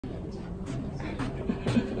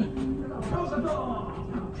そ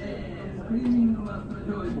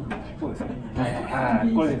うですね。はい、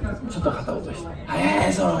これちょっと肩落として。は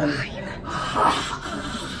い、そうなんです。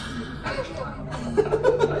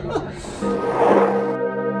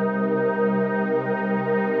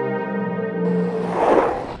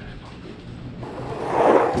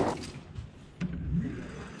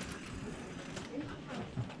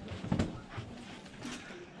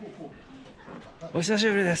お久し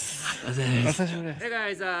ぶりです。お久しぶりです。Hey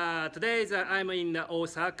guys, today I'm in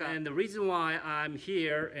Osaka, and the reason why I'm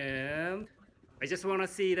here, and I just want to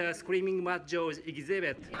see the Screaming Mad Jôji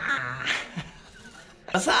exhibit.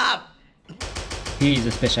 What's up? He is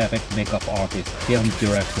a special effect makeup artist, film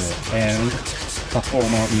director, and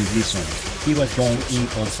performer musician. He was born in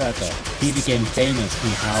Osaka. He became famous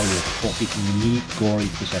in Hollywood for his unique gory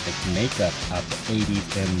special effects makeup at the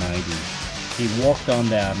 80s and 90s. He worked on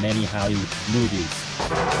the many Hollywood movies.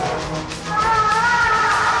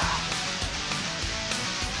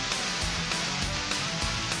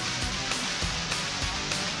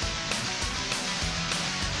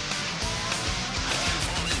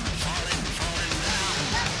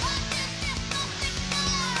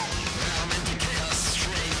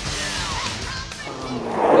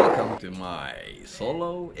 Welcome to my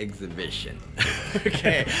solo exhibition.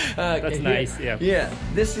 Okay, that's nice. Yeah. Yeah,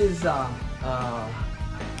 this is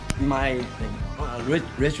my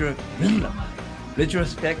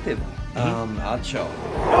retrospective art show. よ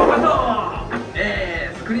うこそ、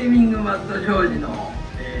スクリーミングマッドジョージの、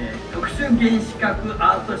特殊幻視覚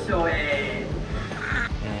アートショーへ。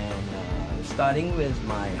And starting with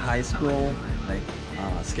my high school like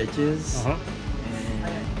sketches and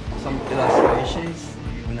some illustrations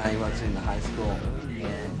when I was in high school,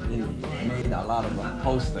 and made a lot of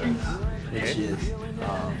posters, which is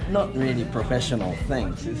not really professional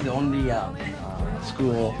things. It's only a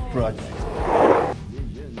school project.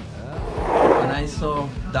 When I saw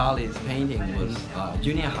Dali's painting was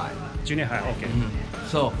junior high. Junior high, okay.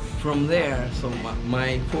 So from there,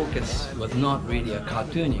 my focus was not really a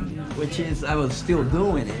cartooning, which is I was still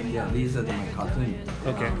doing it. Yeah, these are my cartooning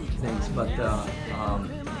things. But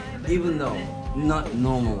even though not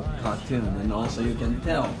normal cartoon, and also you can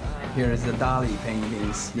tell here is the Dali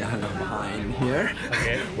paintings behind here,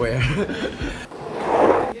 where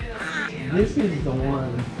this is the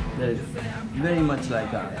one that is very much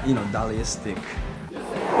like a Daliistic.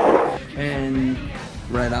 And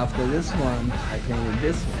right after this one, I painted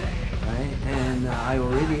this one, right? And I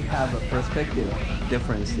already have a perspective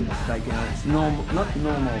differences. Like it's normal, not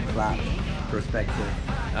normal flat perspective.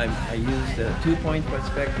 I used a 2-point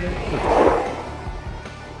perspective.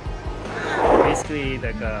 Basically,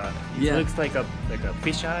 like it looks like a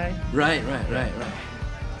fisheye. Right.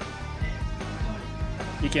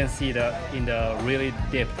 You can see in the really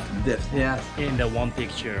depth. Yes. In the one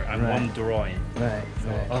picture and one drawing. Right.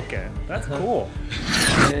 Okay, that's cool.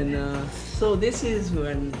 And so this is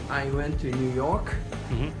when I went to New York,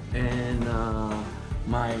 and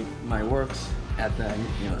my works at the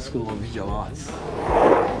School of Visual Arts.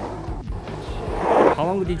 How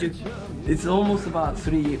long did you? It's almost about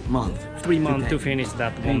 3 months. 3 months to finish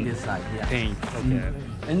that one this side, yeah. paint. Okay.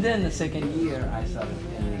 And then the second year I started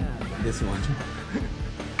painting this one.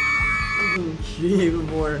 Even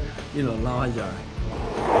more, larger.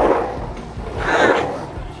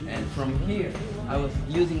 And from here, I was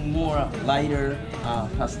using more lighter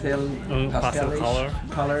pastel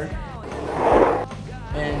color.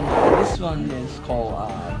 And this one is called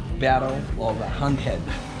Battle of a Handhead.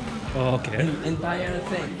 Okay. Entire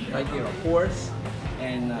thing, like horse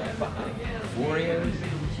and warriors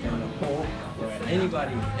and a pole.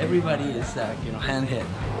 Everybody is handhead.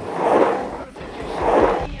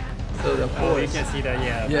 So the horse. You can see the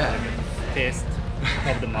taste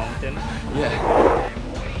of the mountain. Yeah.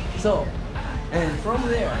 So, and from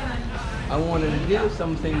there, I wanted to do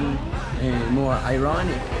something more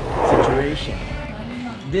ironic situation.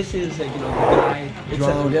 This is the guy. It's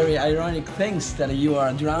a very ironic things that you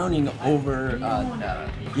are drowning over,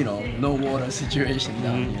 no water situation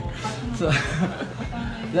down here. So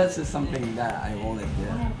that's something that I wanted to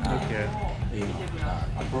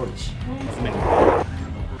approach.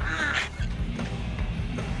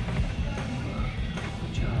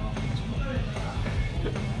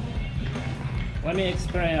 Let me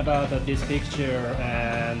explain about this picture.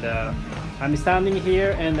 And I'm standing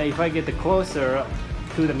here, and if I get closer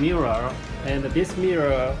to the mirror, and this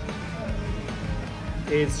mirror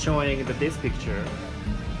is showing this picture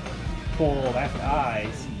for left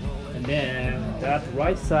eyes, and then that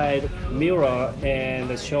right side mirror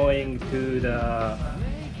and showing to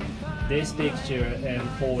this picture and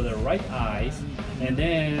for the right eyes, and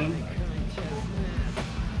then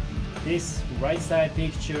this right side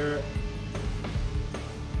picture,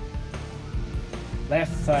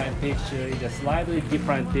 left side picture is a slightly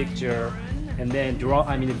different picture, and then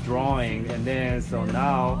drawing, and then so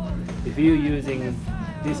now if you're using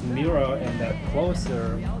this mirror and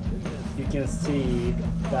closer, you can see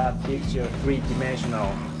that picture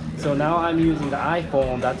three-dimensional. So now I'm using the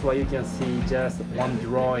iPhone, that's why you can see just one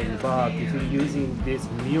drawing, but if you're using this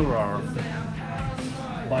mirror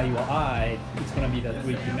by your eye, it's gonna be the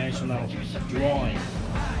three-dimensional drawing.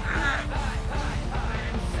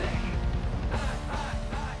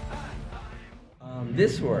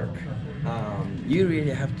 This work, you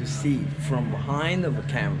really have to see from behind of a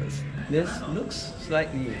canvas. This looks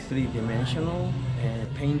slightly three-dimensional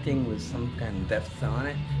and painting with some kind of depth on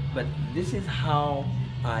it, but this is how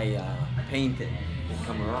I painted and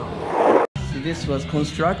come around. So this was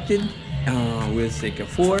constructed with like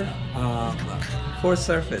four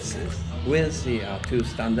surfaces with the two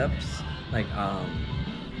stand-ups, like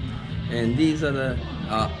and these are the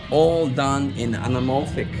all done in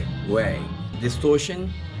anamorphic way.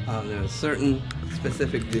 Distortion, there's certain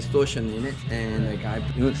specific distortion in it, and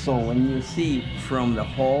like so when you see from the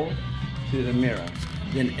hall to the mirror,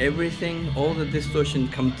 then everything, all the distortion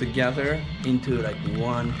come together into like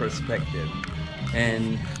one perspective,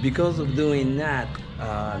 and because of doing that,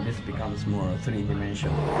 this becomes more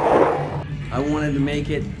three-dimensional. I wanted to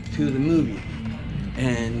make it to the movie,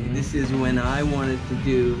 and this is when I wanted to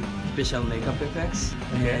do special makeup effects,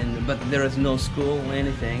 but there is no school or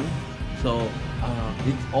anything. So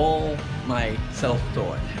it's all my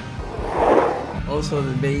self-taught. Also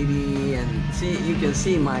the baby, and see, you can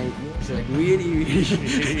see it's like really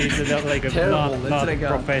it's not like terrible. not like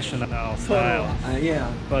professional style.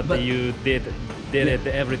 Yeah. But you did it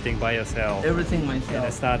everything by yourself. Everything myself.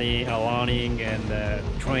 And studying, learning, and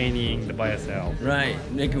training by yourself. Right.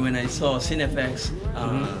 Like when I saw SFX,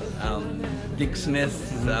 Dick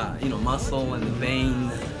Smith's, muscle and the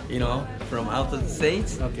vein, from out of the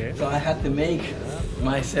States. Okay. So I had to make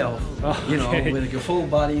myself, with like a full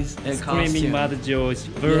bodies and costume. Screaming Mad Joe's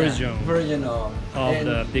version of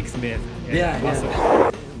the Dick Smith. So,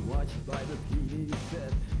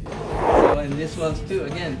 and this one too,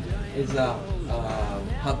 again, is a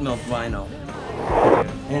hot melt vinyl.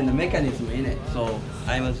 And the mechanism in it. So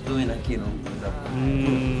I was doing with a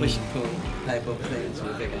push-pull type of things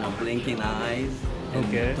with blinking eyes.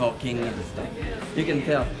 And talking and stuff. You can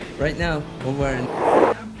tell right now over in.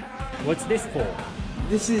 What's this for?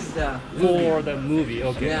 This is the for the movie.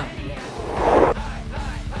 Okay. Yeah.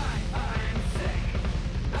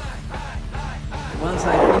 Once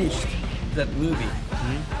I finished that movie,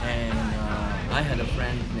 and I had a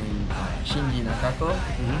friend named Shinji Nakako,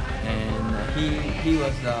 and he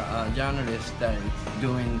was a journalist that is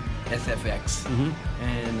doing SFX,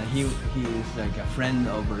 and he is like a friend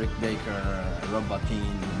of Rick Baker, Rob Bottin,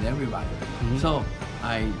 and everybody. So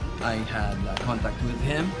I had contact with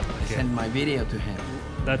him. I sent my video to him.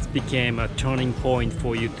 That became a turning point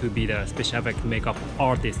for you to be the special effect makeup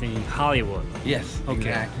artist in Hollywood. Yes,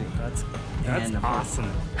 exactly. That's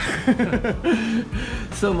awesome.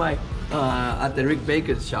 So my at the Rick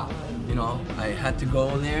Baker's shop, I had to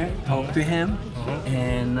go there, talk to him,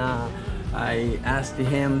 and I asked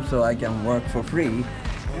him so I can work for free.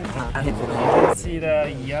 You can see the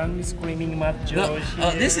young Screaming Mad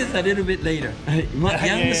Jôji. This is a little bit later.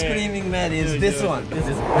 Young Screaming Mad is this one.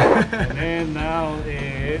 And now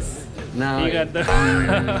is you got the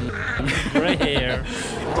gray hair.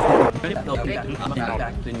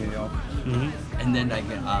 Back to New York, and then like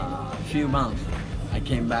a few months, I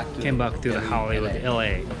came back to the Hollywood,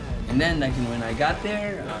 LA. And then like when I got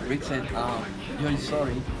there, Rick said, "Jôji,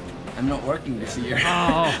 sorry, I'm not working this year."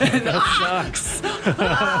 Oh, that sucks.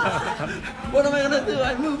 What am I gonna do?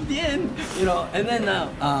 I moved in, And then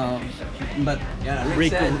but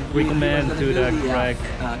Rick said recommend to the Greg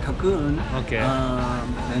Cocoon. Okay.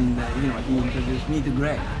 And he introduced me to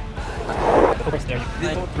Greg. Okay.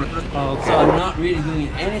 So I'm not really doing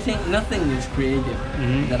anything. Nothing is creative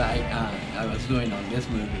that I was doing on this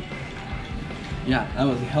movie. Yeah, I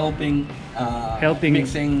was helping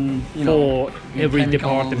mixing, for every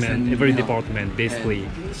chemicals department, basically.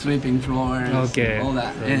 And sweeping floors, all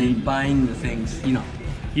that, so and buying the things,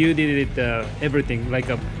 You did it everything like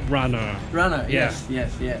a runner. Yes.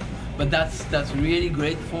 But that's really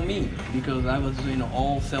great for me because I was doing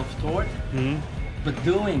all self-taught. But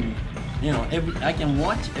doing, I can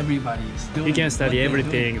watch everybody's doing. You can study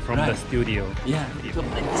everything from the studio. Yeah.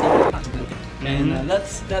 And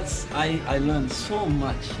I learned so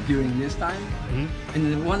much during this time. And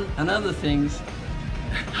another things,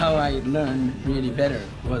 how I learned really better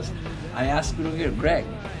was I asked Greg,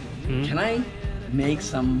 can I make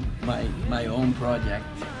my own project.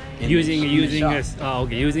 Using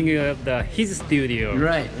his studio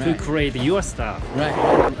Right, to create your stuff. Right.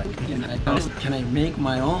 Can I make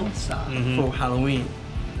my own stuff for Halloween?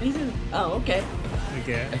 He said, oh, okay.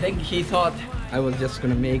 Okay. I think he thought I was just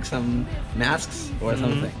gonna make some masks or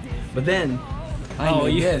something. But then I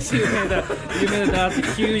made this. you made that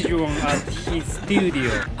huge one at his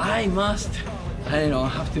studio. I don't know, I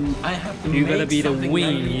have to You make gotta be the something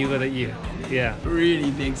wing. really, You gotta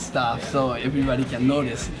really big stuff so everybody can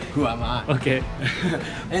notice who am I. Okay.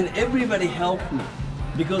 And everybody helped me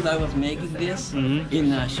because I was making this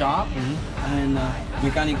in a shop and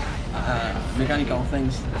mechanical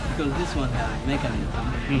things, because this one has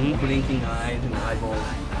mechanism, blinking eyes and eyeballs,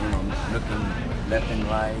 looking left and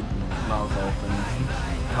right, mouth open,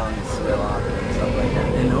 tongue swell up and stuff like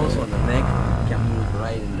that. And also the neck can move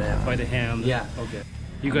right and left. By the hand. Yeah. Okay.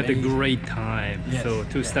 You got a great time. Yes. So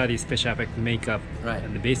to study special effect makeup Right.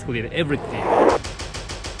 and basically everything.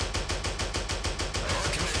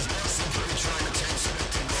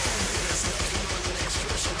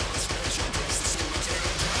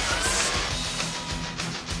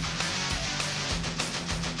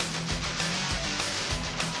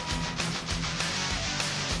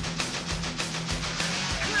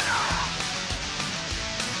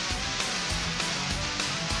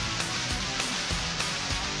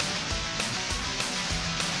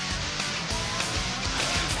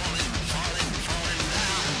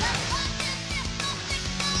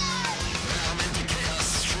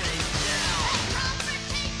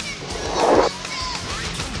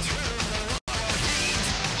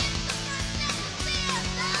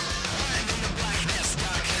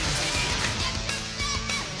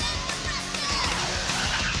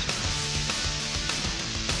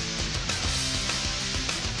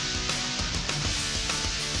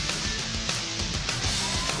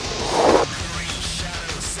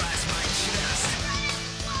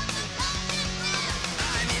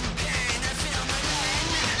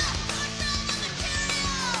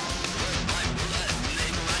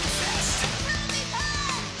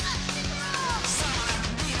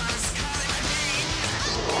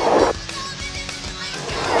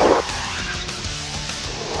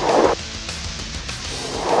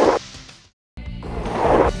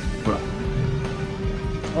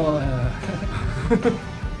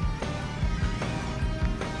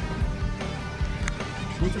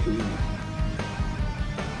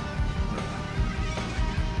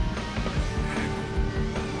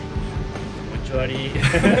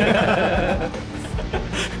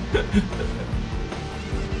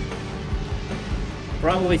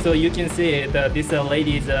 Probably so you can see that this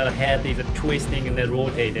lady's head is twisting and then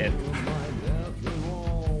rotated. .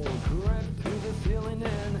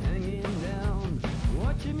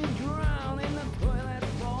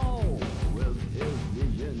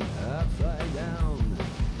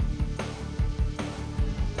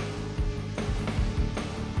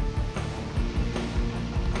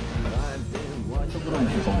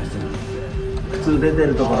普通出て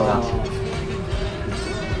るところが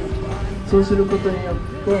そうすることによっ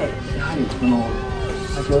てやはりこの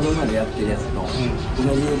先ほどまでやってるやつと同じ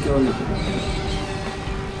影響力が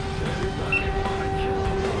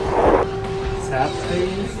Sad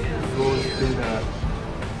face goes to the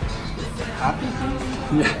happy face?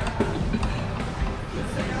 Yeah.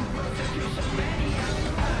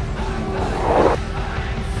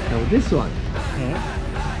 Now this one,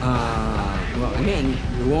 well again,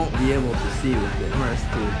 you won't be able to see with the immerse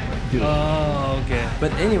to do it. Oh, okay.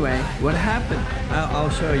 But anyway, what happened? I'll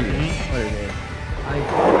show you what it is. I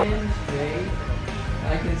go in straight,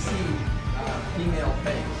 I can see female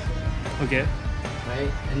face, Okay.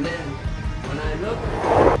 right? And then when I look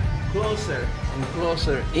closer and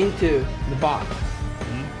closer into the box,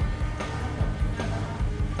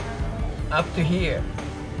 up to here,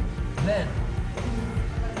 then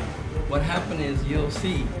what happened is you'll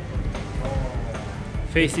see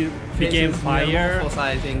Face became faces fire.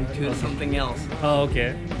 metamorphosizing to something else. Oh,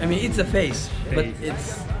 okay. I mean, it's a face, but Face.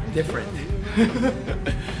 it's different.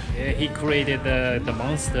 Yeah, he created the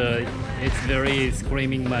monster. It's very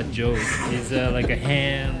screaming mad joke. It's like a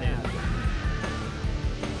hand.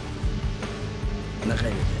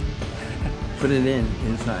 Put it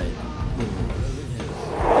inside.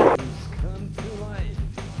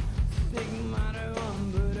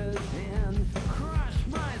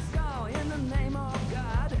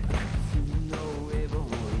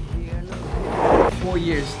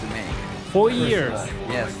 Years to make. 4 years.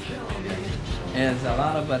 Yes. And it's a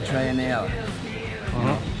lot of try and error.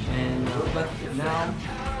 And but now,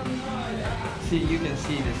 see, you can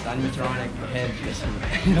see this animatronic head,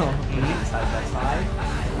 side by side.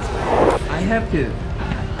 I have to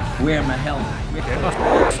wear my helmet.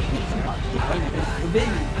 The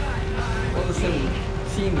baby all of a sudden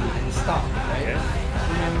see me and stop, right?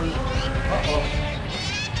 Remember,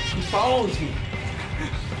 he follows me.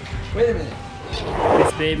 Wait a minute.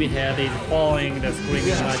 This baby head is following the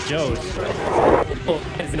screaming Jôji.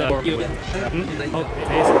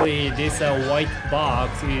 Basically, this white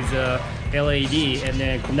box is LED and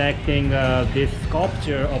then connecting this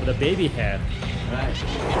sculpture of the baby head. Right.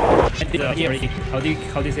 How do you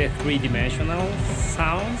say three-dimensional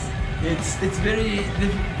sounds? It's very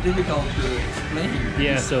difficult to explain.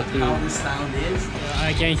 Yeah, so how the sound is.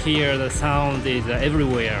 I can hear the sound is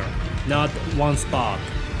everywhere, not one spot.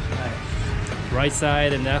 Right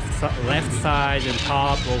side and left side and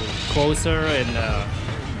top or closer and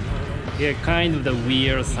yeah, kind of the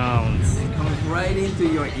weird sounds. It comes right into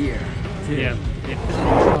your ear. Yeah.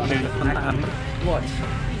 Watch.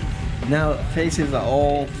 Now faces are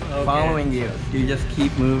all following you. You just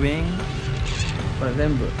keep moving.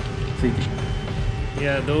 Remember.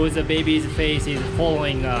 Yeah, those baby's face is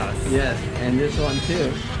following us. Yes, and this one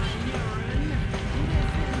too.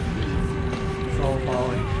 It's all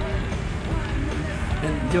following.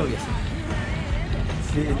 And Jôji,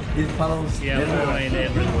 see, it follows. Yeah, following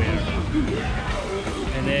everywhere.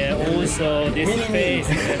 And then also this face,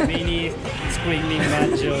 the mini screaming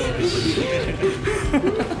macho.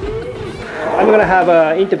 I'm gonna have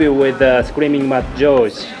an interview with Screaming Mad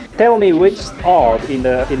Jôji. Tell me which art in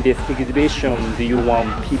this exhibition do you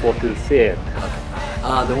want people to see it?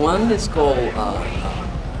 The one is called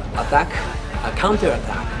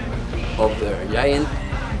counter-attack of the giant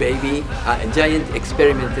baby, giant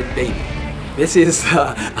experimented baby. This is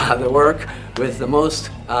the work with the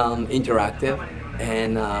most interactive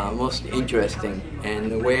and most interesting,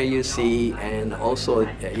 and where you see, and also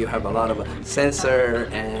you have a lot of sensor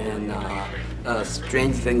and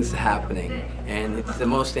strange things happening, and it's the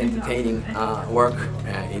most entertaining work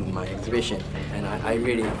in my exhibition, and I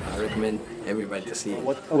really recommend everybody to see it.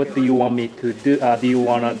 What do you want me to do? Do you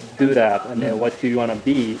want to do that, and then what do you want to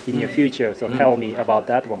be in your future? So tell me about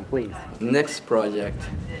that one, please. Next project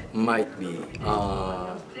might be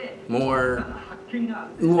more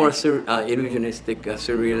illusionistic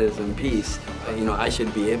surrealism piece. You know, I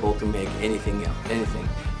should be able to make anything.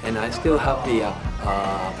 And I still have the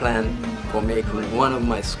plan for making one of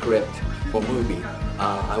my script for movie.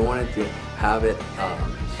 I wanted to have it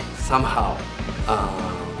somehow.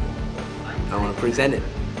 I want to present it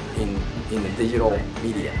in the digital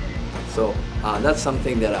media. So that's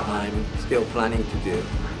something that I'm still planning to do.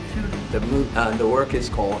 The work is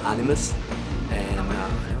called Animus, and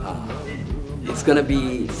it's going to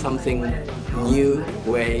be something new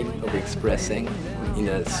way of expressing in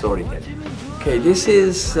a storytelling. Okay, this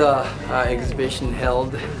is an exhibition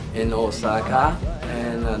held in Osaka,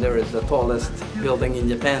 and there is the tallest building in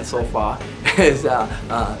Japan so far. is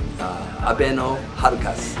Abeno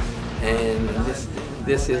Harukas, and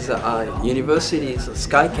this is university's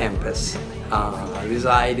Sky Campus.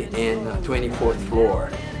 Reside in 24th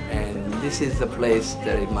floor, and this is the place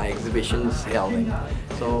that my exhibition is held in.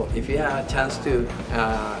 So if you have a chance to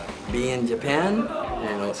be in Japan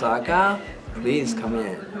and Osaka, please come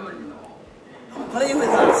in. Play with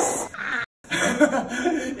us.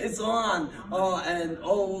 It's on. And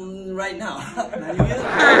on right now.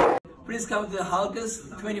 Please come to the Harukas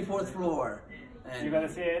 24th floor. And You gotta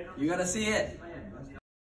see it. You gotta see it.